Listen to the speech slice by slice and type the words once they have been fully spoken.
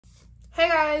Hey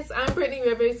guys, I'm Brittney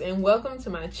Rivers and welcome to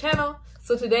my channel.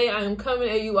 So today I am coming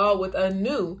at you all with a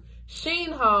new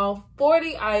Shein haul,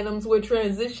 40 items. We're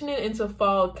transitioning into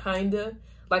fall kinda.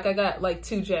 Like I got like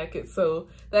 2 jackets, so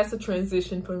that's a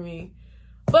transition for me.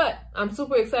 But I'm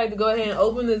super excited to go ahead and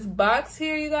open this box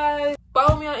here, you guys.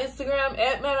 Follow me on Instagram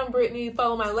at Madamebrittney.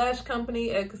 Follow my lash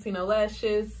company at Casino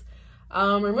Lashes.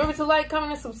 Remember to like,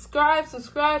 comment, and subscribe.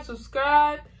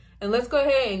 And let's go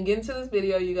ahead and get into this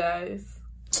video, you guys.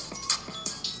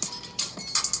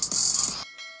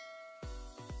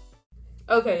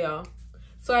 Okay, y'all.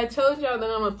 So I told y'all that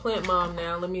I'm a plant mom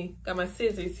now. Got my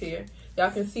scissors here. Y'all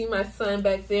can see my son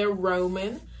back there,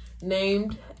 Roman,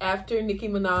 named after Nicki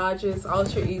Minaj's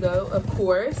alter ego, of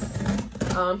course.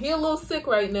 He a little sick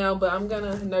right now, but I'm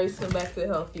gonna nurse him back to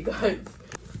health, you guys.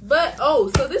 But, oh,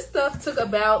 so this stuff took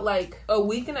about like a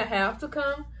week and a half to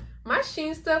come. My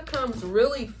Shein stuff comes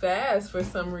really fast for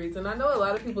some reason. I know a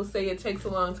lot of people say it takes a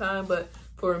long time, but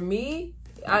for me,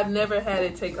 I've never had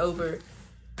it take over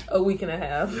a week and a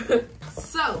half.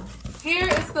 So here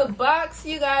is the box,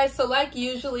 you guys. So like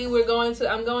usually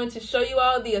I'm going to show you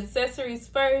all the accessories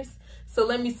first. So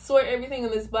let me sort everything in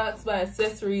this box by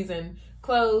accessories and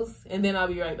clothes, and then I'll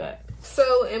be right back.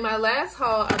 So in my last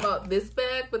haul, I bought this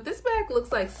bag, but this bag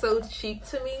looks like so cheap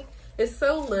to me. It's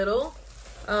so little.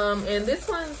 And this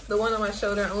one, the one on my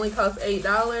shoulder, only cost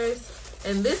 $8.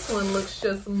 And this one looks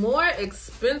just more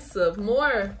expensive,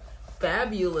 more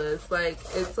fabulous. Like,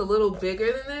 it's a little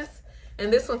bigger than this.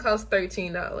 And this one costs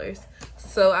 $13.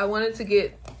 So I wanted to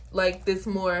get like this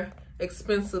more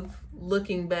expensive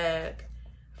looking bag.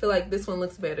 I feel like this one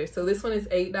looks better. So this one is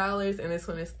 $8 and this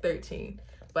one is $13.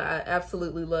 But I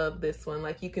absolutely love this one.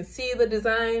 Like, you can see the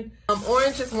design.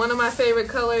 Orange is one of my favorite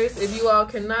colors, if you all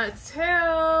cannot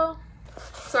tell.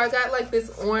 So I got like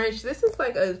this orange. This is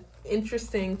like a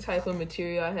interesting type of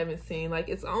material I haven't seen. Like,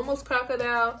 it's almost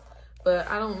crocodile, but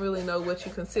I don't really know what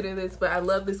you consider this. But I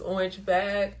love this orange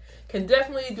bag. Can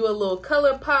definitely do a little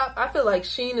color pop. I feel like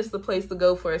Shein is the place to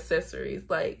go for accessories,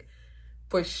 like,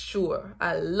 for sure.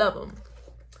 I love them.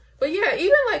 But yeah,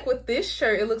 even like with this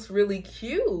shirt, it looks really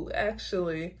cute,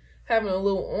 actually, having a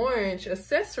little orange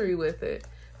accessory with it.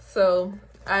 So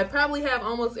I probably have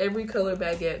almost every color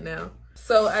Baguette now.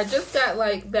 So I just got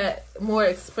like that more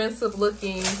expensive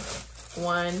looking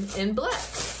one in black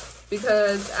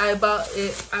because I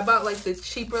bought like the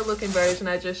cheaper looking version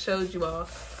I just showed you all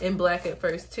in black at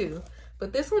first too.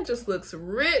 But this one just looks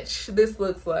rich. This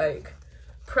looks like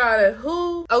Prada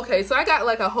who? Okay, so I got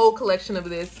like a whole collection of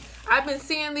this. I've been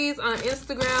seeing these on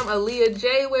Instagram. Aaliyah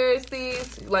J wears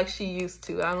these like she used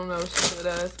to. I don't know if she still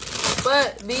does.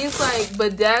 But these like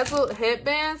bedazzled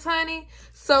headbands, honey.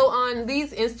 So on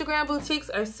these Instagram boutiques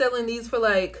are selling these for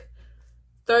like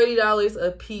 $30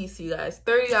 a piece, you guys.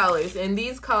 $30. And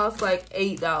these cost like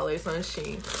 $8 on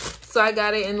Shein. So I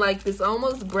got it in like this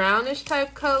almost brownish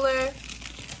type color.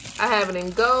 I have it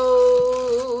in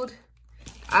gold.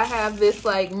 I have this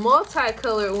like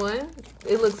multicolored one.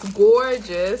 It looks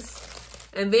gorgeous.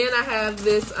 And then I have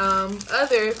this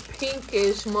other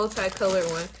pinkish multicolored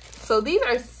one. So these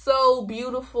are so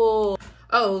beautiful.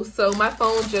 Oh, so my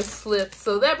phone just slipped.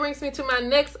 So that brings me to my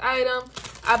next item.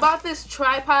 I bought this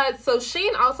tripod. So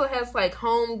Shein also has like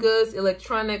home goods,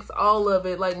 electronics, all of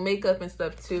it, like makeup and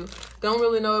stuff too. Don't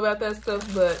really know about that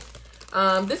stuff, but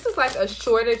this is like a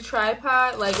shorter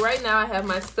tripod. Like right now I have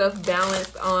my stuff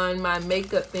balanced on my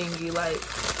makeup thingy, like,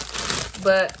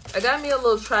 but I got me a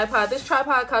little tripod. This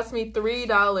tripod cost me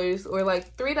 $3 or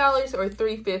like $3 or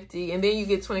 $3.50, and then you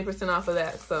get 20% off of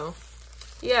that. So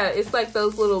yeah, it's like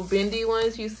those little bendy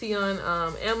ones you see on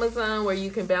Amazon where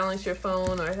you can balance your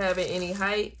phone or have it any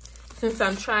height. Since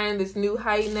I'm trying this new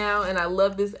height now and I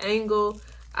love this angle,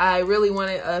 I really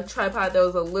wanted a tripod that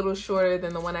was a little shorter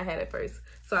than the one I had at first.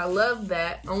 So I love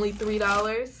that. Only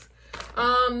 $3.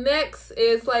 Next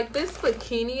is like this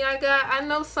bikini I got. I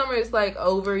know summer is like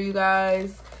over, you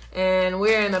guys, and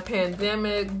we're in a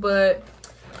pandemic, but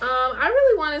I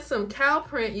really wanted some cow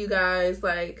print, you guys,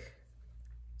 like.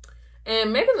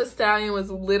 And Megan Thee Stallion was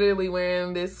literally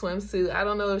wearing this swimsuit. I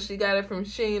don't know if she got it from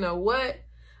Shein or what,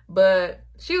 but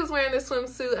she was wearing this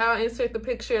swimsuit. I'll insert the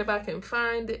picture if I can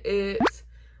find it.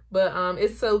 But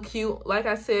it's so cute. Like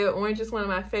I said, orange is one of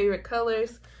my favorite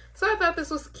colors. So I thought this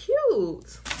was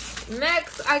cute.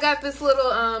 Next, I got this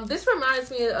little, this reminds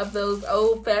me of those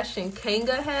old-fashioned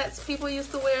Kanga hats people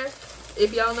used to wear.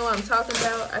 If y'all know what I'm talking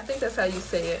about, I think that's how you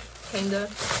say it, Kanga.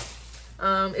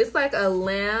 It's like a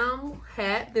lamb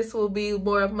hat. This will be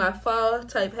more of my fall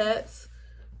type hats.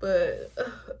 But,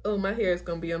 oh, my hair is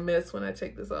going to be a mess when I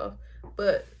take this off.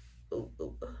 But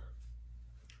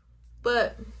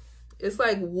it's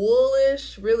like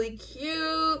woolish, really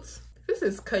cute. This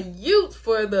is cute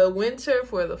for the winter,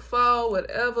 for the fall,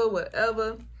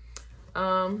 whatever.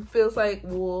 Feels like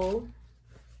wool,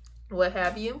 what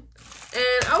have you.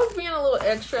 And I was being a little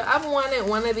extra. I've wanted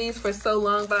one of these for so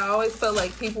long, but I always felt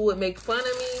like people would make fun of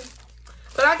me.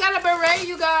 But I got a beret,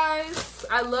 you guys.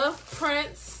 I love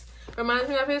Prince. Reminds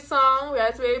me of his song,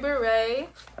 Raspberry Beret.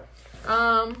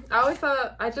 I always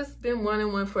thought, I just been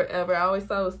wanting one forever. I always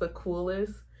thought it was the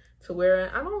coolest to wear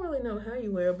it. I don't really know how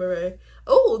you wear a beret.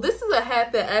 Oh, this is a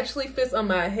hat that actually fits on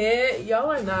my head.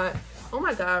 Y'all are not, oh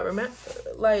my God, remember,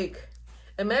 like,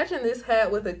 imagine this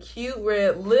hat with a cute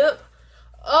red lip.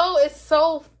 Oh, it's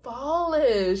so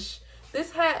fallish.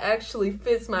 This hat actually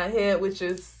fits my head, which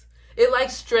is, it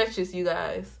like stretches, you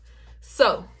guys.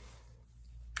 So,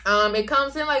 it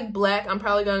comes in like black. I'm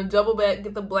probably gonna double back,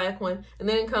 get the black one. And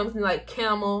then it comes in like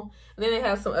camel. And then it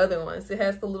has some other ones. It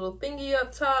has the little thingy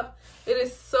up top. It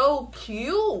is so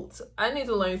cute. I need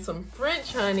to learn some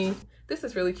French, honey. This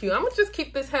is really cute. I'm gonna just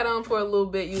keep this hat on for a little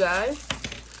bit, you guys.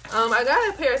 I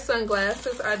got a pair of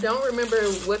sunglasses. I don't remember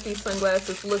what these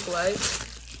sunglasses look like.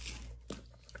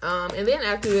 And then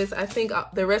after this, I think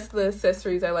the rest of the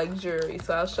accessories are like jewelry.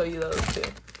 So I'll show you those too.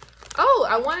 Oh,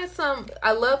 I wanted some,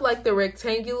 I love like the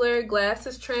rectangular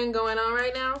glasses trend going on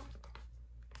right now.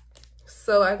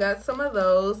 So I got some of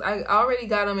those. I already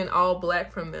got them in all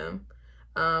black from them.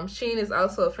 Shein is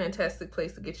also a fantastic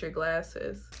place to get your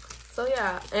glasses. So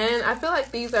yeah, and I feel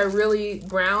like these are really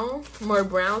brown, more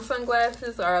brown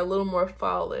sunglasses are a little more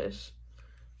fallish.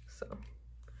 So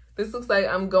this looks like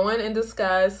I'm going in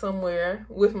disguise somewhere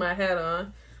with my hat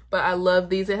on. But I love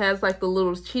these. It has like the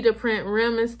little cheetah print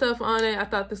rim and stuff on it. I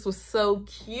thought this was so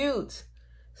cute.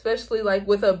 Especially like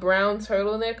with a brown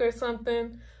turtleneck or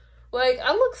something. Like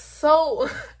I look so,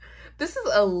 this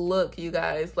is a look, you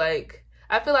guys. Like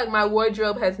I feel like my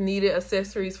wardrobe has needed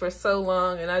accessories for so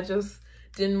long and I just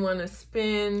didn't want to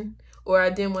spend or I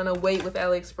didn't want to wait with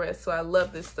AliExpress. So I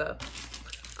love this stuff.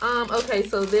 Okay,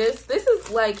 so this is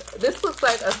like, this looks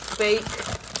like a fake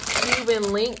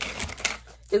Cuban link.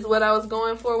 Is what I was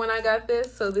going for when I got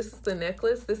this. So this is the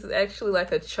necklace. This is actually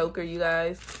like a choker, you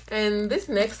guys. And this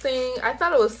next thing, I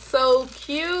thought it was so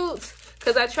cute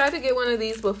because I tried to get one of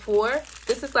these before.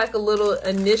 This is like a little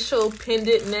initial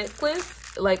pendant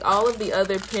necklace. Like all of the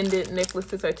other pendant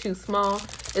necklaces are too small.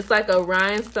 It's like a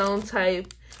rhinestone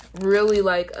type, really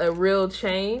like a real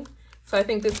chain. So I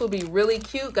think this will be really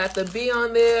cute. Got the B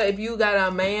on there. If you got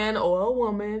a man or a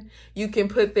woman, you can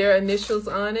put their initials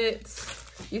on it.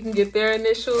 You can get their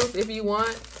initials if you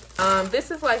want. This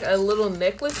is like a little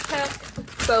necklace pack.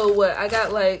 So what, I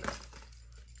got like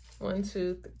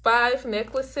 5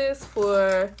 necklaces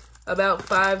for about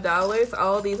 $5.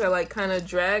 All these are like kind of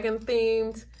dragon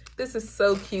themed. This is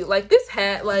so cute. Like this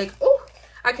hat, like, oh,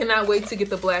 I cannot wait to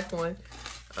get the black one.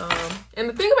 And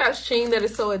the thing about Shein that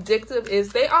is so addictive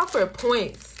is they offer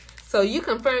points. So you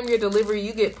confirm your delivery,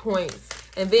 you get points.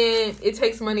 And then it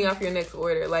takes money off your next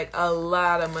order. Like a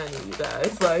lot of money, you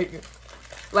guys.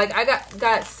 Like I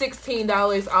got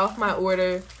 $16 off my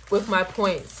order with my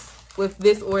points. With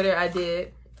this order I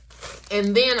did.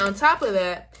 And then on top of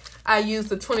that, I used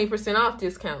the 20% off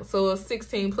discount. So it was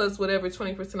 16 plus whatever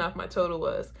 20% off my total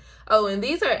was. Oh, and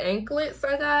these are anklets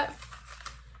I got.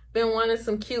 Been wanting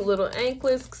some cute little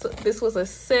anklets. So this was a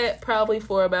set probably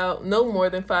for about no more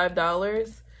than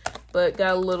 $5. But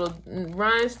got a little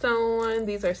rhinestone one.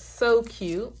 These are so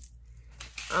cute.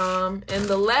 And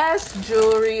the last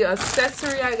jewelry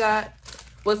accessory I got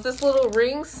was this little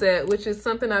ring set, which is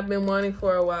something I've been wanting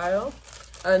for a while.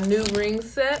 A new ring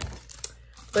set.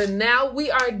 But now we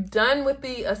are done with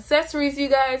the accessories, you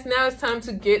guys. Now it's time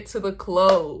to get to the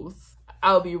clothes.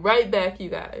 I'll be right back, you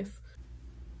guys.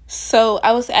 So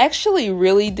I was actually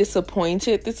really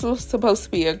disappointed. This was supposed to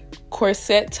be a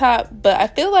corset top, but I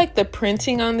feel like the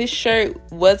printing on this shirt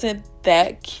wasn't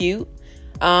that cute.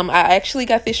 I actually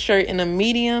got this shirt in a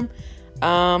medium.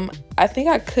 I think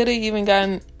I could have even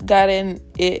gotten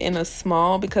it in a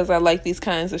small because I like these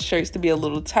kinds of shirts to be a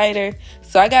little tighter.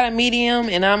 So I got a medium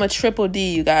and I'm a triple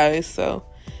D, you guys. So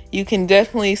you can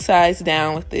definitely size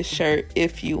down with this shirt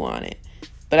if you want it.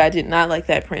 But I did not like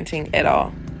that printing at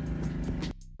all.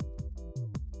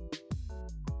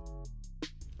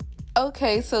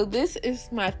 Okay, so this is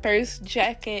my first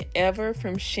jacket ever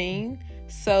from Shein.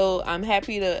 So I'm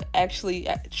happy to actually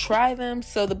try them.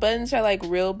 So the buttons are like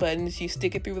real buttons. You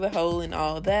stick it through the hole and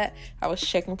all that. I was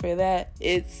checking for that.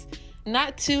 It's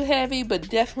not too heavy, but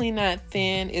definitely not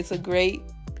thin. It's a great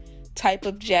type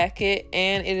of jacket.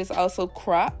 And it is also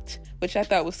cropped, which I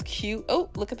thought was cute. Oh,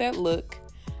 look at that look.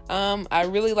 I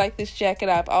really like this jacket.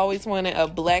 I've always wanted a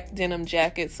black denim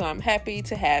jacket, so I'm happy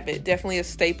to have it. Definitely a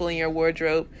staple in your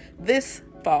wardrobe this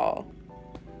fall.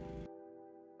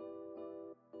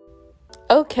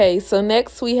 Okay, so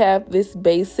next we have this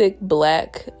basic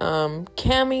black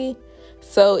cami.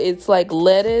 So it's like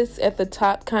lettuce at the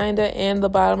top kinda and the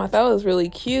bottom. I thought it was really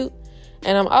cute.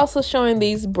 And I'm also showing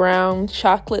these brown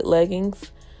chocolate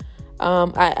leggings.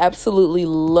 I absolutely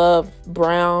love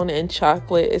brown and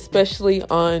chocolate, especially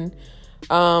on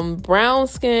brown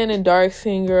skin and dark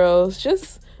skin girls,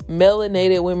 just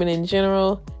melanated women in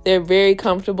general. They're very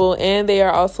comfortable and they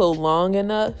are also long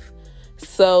enough.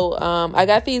 So I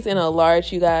got these in a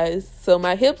large, you guys. So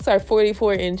my hips are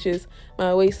 44 inches,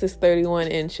 my waist is 31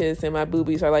 inches, and my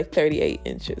boobies are like 38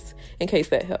 inches, in case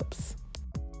that helps.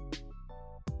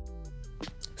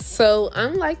 So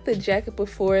unlike the jacket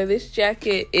before, this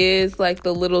jacket is like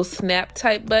the little snap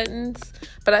type buttons,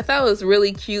 but I thought it was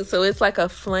really cute. So it's like a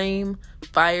flame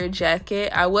fire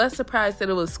jacket. I was surprised that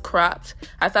it was cropped.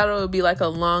 I thought it would be like a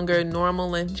longer normal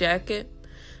length jacket,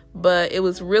 but it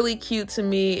was really cute to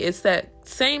me. It's that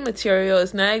same material.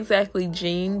 It's not exactly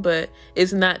jean, but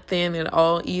it's not thin at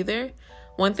all either.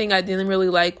 One thing I didn't really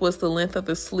like was the length of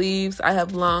the sleeves. I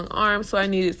have long arms, so I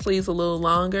needed sleeves a little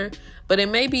longer, but it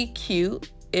may be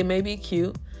cute. It may be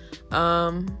cute.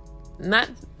 I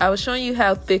was showing you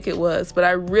how thick it was, but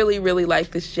I really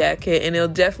like this jacket, and it'll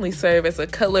definitely serve as a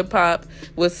color pop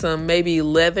with some maybe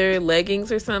leather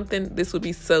leggings or something. This would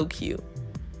be so cute.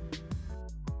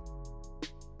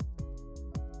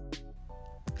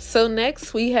 So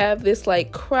next we have this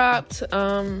like cropped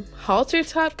halter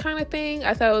top kind of thing.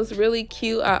 I thought it was really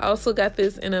cute. I also got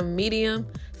this in a medium,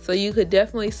 so you could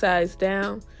definitely size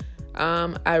down.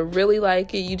 I really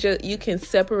like it. You can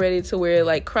separate it to where it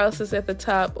like crosses at the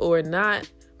top or not,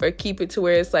 or keep it to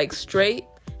where it's like straight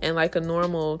and like a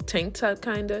normal tank top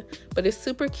kinda, but it's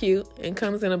super cute and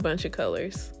comes in a bunch of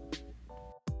colors.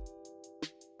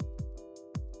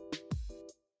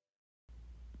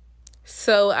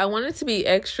 So I wanted to be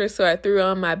extra, so I threw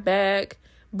on my bag,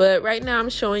 but right now I'm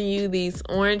showing you these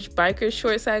orange biker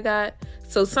shorts I got.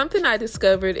 So something I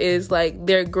discovered is like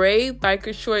their gray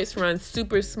biker shorts run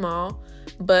super small,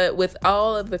 but with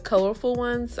all of the colorful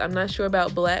ones, I'm not sure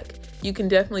about black, you can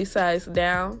definitely size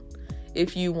down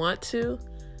if you want to,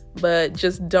 but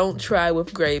just don't try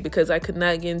with gray because I could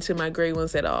not get into my gray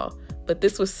ones at all. But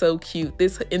this was so cute.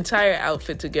 This entire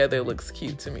outfit together looks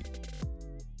cute to me.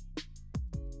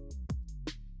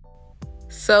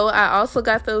 So I also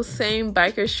got those same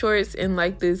biker shorts in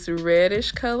like this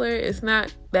reddish color. It's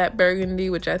not that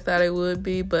burgundy, which I thought it would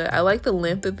be, but I like the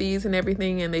length of these and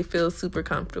everything, and they feel super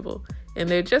comfortable. And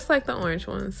they're just like the orange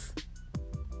ones.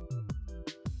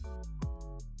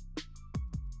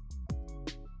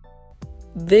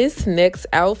 This next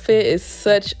outfit is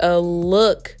such a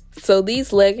look. So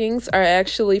these leggings are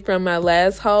actually from my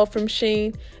last haul from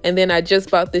Shein, and then I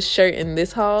just bought this shirt in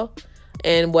this haul.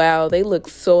 And wow, they look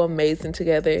so amazing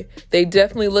together. They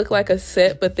definitely look like a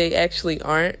set, but they actually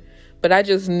aren't. But I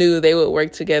just knew they would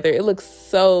work together. It looks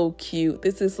so cute.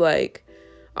 This is like,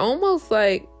 almost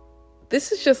like,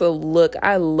 this is just a look.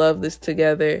 I love this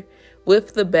together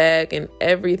with the bag and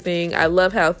everything. I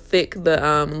love how thick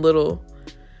the little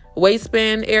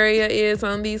waistband area is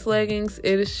on these leggings.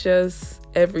 It is just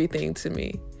everything to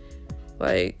me.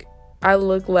 Like, I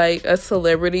look like a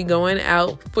celebrity going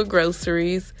out for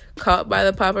groceries, caught by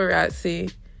the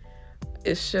paparazzi.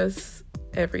 It's just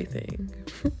everything.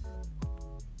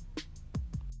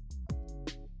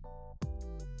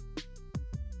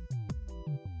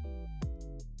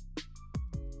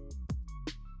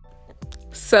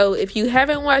 So if you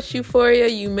haven't watched Euphoria,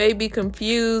 you may be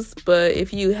confused, but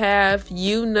if you have,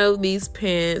 you know these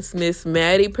pants Miss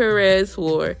Maddie Perez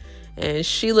wore, and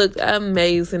she looked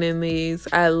amazing in these.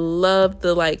 I love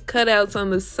the like cutouts on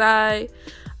the side.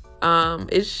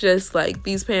 It's just like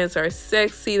these pants are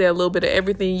sexy. They're a little bit of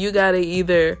everything. You gotta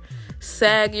either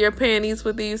sag your panties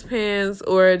with these pants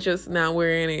or just not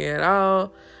wear any at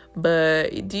all.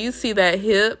 But do you see that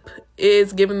hip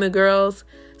is giving the girls?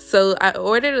 So I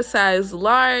ordered a size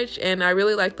large and I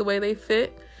really like the way they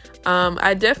fit.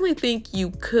 I definitely think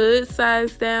you could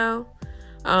size down,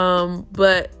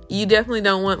 but you definitely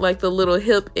don't want like the little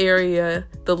hip area,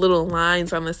 the little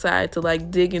lines on the side to like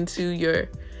dig into your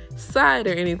side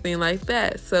or anything like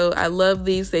that. So I love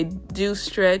these. They do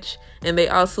stretch and they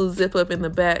also zip up in the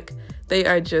back. They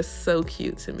are just so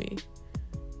cute to me.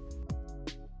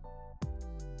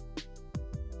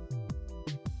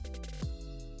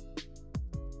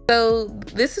 So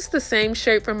this is the same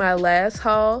shirt from my last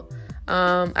haul.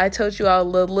 I told you all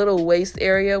the little waist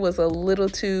area was a little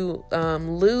too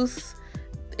loose.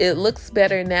 It looks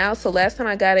better now. So last time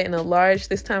I got it in a large,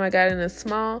 this time I got it in a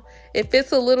small. It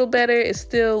fits a little better. It's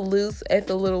still loose at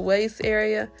the little waist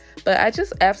area, but I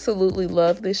just absolutely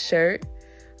love this shirt.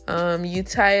 You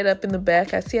tie it up in the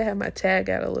back. I see I have my tag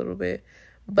out a little bit,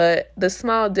 but the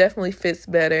small definitely fits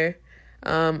better.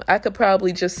 I could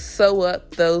probably just sew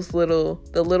up the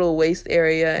little waist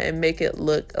area and make it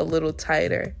look a little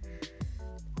tighter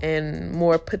and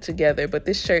more put together, but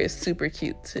this shirt is super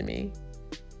cute to me.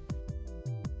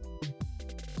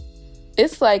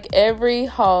 It's like every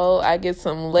haul I get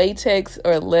some latex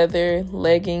or leather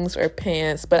leggings or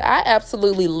pants, but I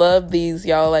absolutely love these,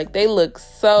 y'all. Like, they look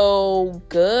so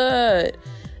good.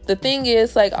 The thing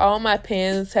is, like, all my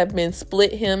pants have been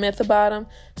split hem at the bottom,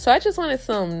 so I just wanted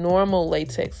some normal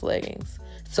latex leggings.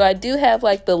 So I do have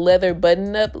like the leather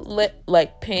button-up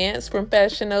like pants from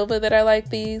Fashion Nova that I like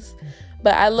these.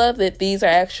 But I love that these are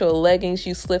actual leggings.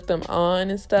 You slip them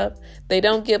on and stuff. They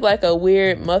don't give like a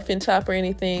weird muffin top or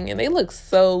anything. And they look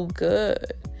so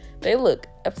good. They look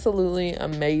absolutely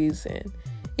amazing.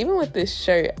 Even with this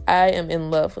shirt, I am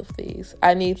in love with these.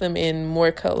 I need them in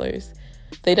more colors.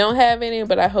 They don't have any,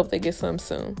 but I hope they get some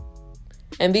soon.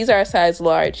 And these are a size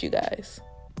large, you guys.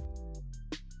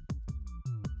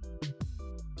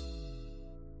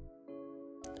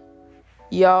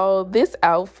 Y'all, this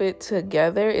outfit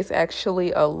together is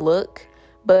actually a look,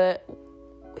 but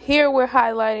here we're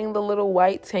highlighting the little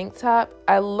white tank top.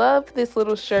 I love this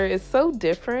little shirt. It's so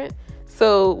different.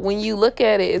 So when you look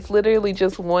at it, it's literally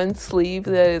just one sleeve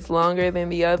that is longer than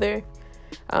the other.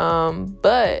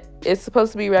 But it's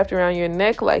supposed to be wrapped around your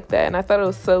neck like that, and I thought it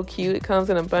was so cute. It comes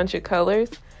in a bunch of colors.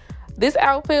 This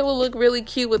outfit will look really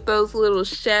cute with those little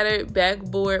shattered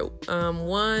backboard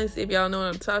ones, if y'all know what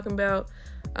I'm talking about.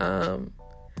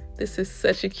 This is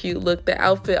such a cute look, the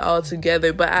outfit all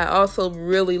together, but I also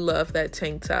really love that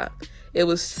tank top. It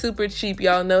was super cheap.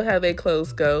 Y'all know how their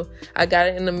clothes go. I got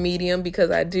it in a medium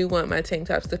because I do want my tank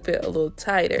tops to fit a little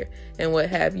tighter and what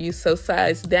have you, so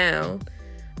size down.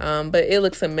 But it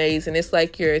looks amazing. It's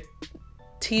like your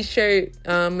t-shirt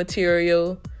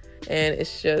material, and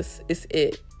it's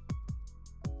it.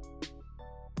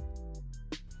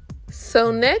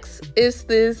 So next is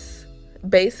this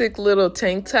basic little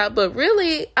tank top, but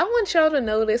really I want y'all to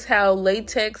notice how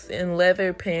latex and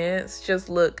leather pants just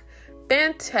look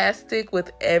fantastic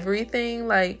with everything.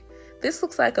 Like, this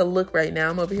looks like a look right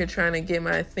now. I'm over here trying to get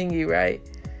my thingy right,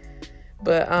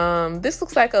 but this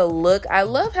looks like a look. I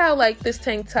love how like this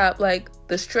tank top, like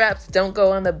the straps don't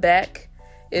go on the back,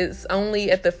 it's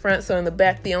only at the front. So in the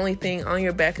back, the only thing on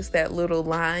your back is that little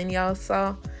line y'all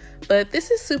saw. But this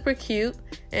is super cute,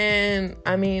 and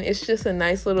I mean, it's just a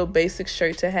nice little basic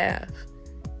shirt to have.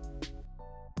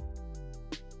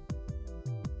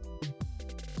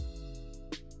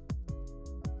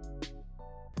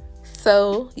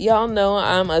 So y'all know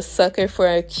I'm a sucker for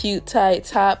a cute tight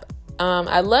top.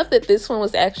 I love that this one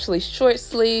was actually short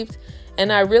sleeved,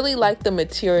 and I really like the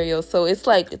material. So it's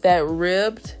like that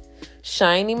ribbed,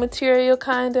 shiny material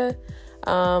kinda.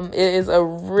 It is a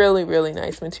really, really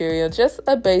nice material. Just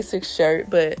a basic shirt,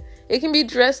 but it can be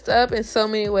dressed up in so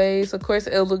many ways. Of course,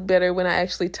 it'll look better when I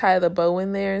actually tie the bow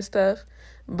in there and stuff.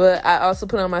 But I also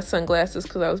put on my sunglasses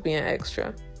because I was being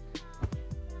extra.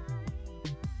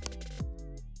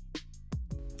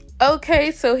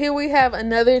 Okay, so here we have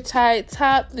another tight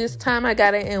top. This time I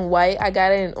got it in white. I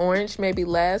got it in orange maybe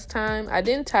last time. I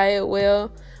didn't tie it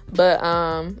well, but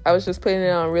I was just putting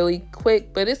it on really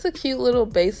quick. But it's a cute little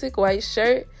basic white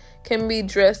shirt. Can be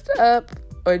dressed up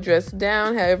or dressed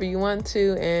down, however you want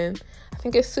to, and I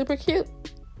think it's super cute.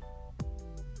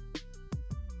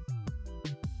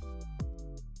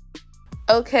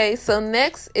 Okay, so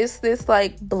next is this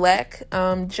like black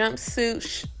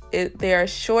jumpsuit. They are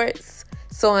shorts.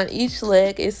 So on each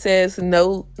leg it says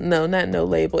not no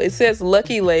label. It says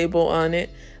lucky label on it.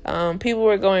 People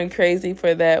were going crazy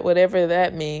for that, whatever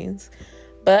that means.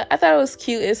 But I thought it was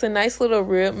cute. It's a nice little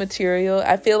rib material.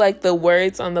 I feel like the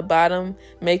words on the bottom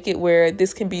make it where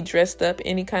this can be dressed up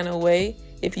any kind of way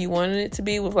if you wanted it to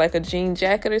be, with like a jean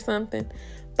jacket or something.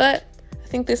 But I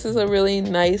think this is a really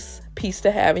nice piece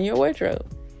to have in your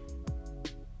wardrobe.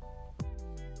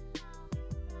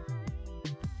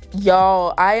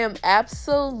 Y'all, I am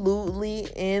absolutely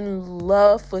in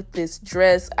love with this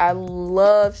dress. I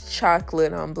love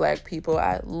chocolate on black people.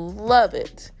 I love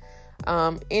it.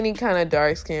 Any kind of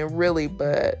dark skin, really,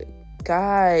 but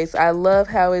guys, I love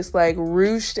how it's like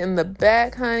ruched in the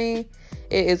back, honey.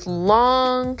 It is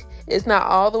long. It's not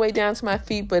all the way down to my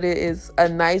feet, but it is a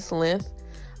nice length.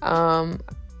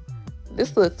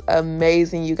 This looks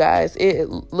amazing, you guys. It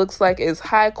looks like it's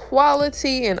high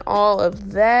quality and all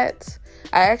of that.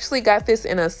 I actually got this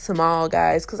in a small,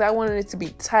 guys, because I wanted it to be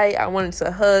tight. I wanted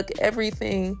to hug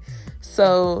everything.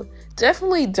 So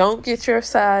definitely don't get your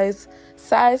size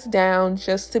size down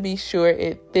just to be sure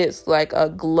it fits like a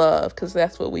glove, because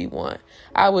that's what we want.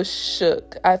 I was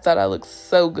shook. I thought I looked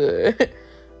so good.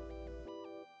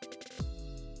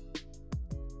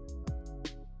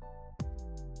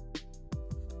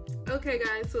 Okay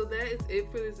guys, so that is it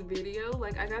for this video.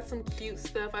 Like, I got some cute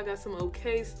stuff, I got some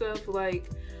okay stuff. Like,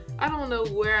 I don't know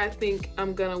where I think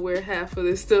I'm gonna wear half of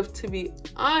this stuff, to be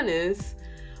honest,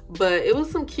 but it was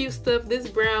some cute stuff. This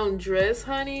brown dress,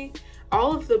 honey,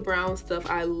 all of the brown stuff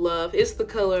I love. It's the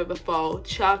color of the fall.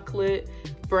 Chocolate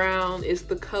brown is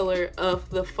the color of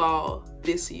the fall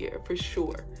this year for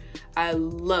sure. I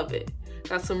love it.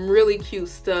 Got some really cute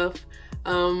stuff.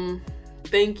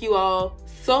 Thank you all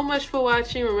so much for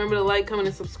watching. Remember to like, comment,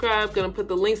 and subscribe. Gonna put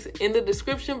the links in the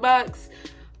description box.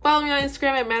 Follow me on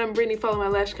Instagram at Madamebrittney. Follow my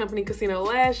lash company, Casino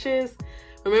Lashes.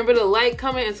 Remember to like,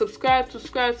 comment, and subscribe.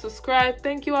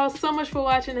 Thank you all so much for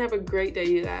watching. Have a great day,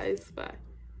 you guys. Bye.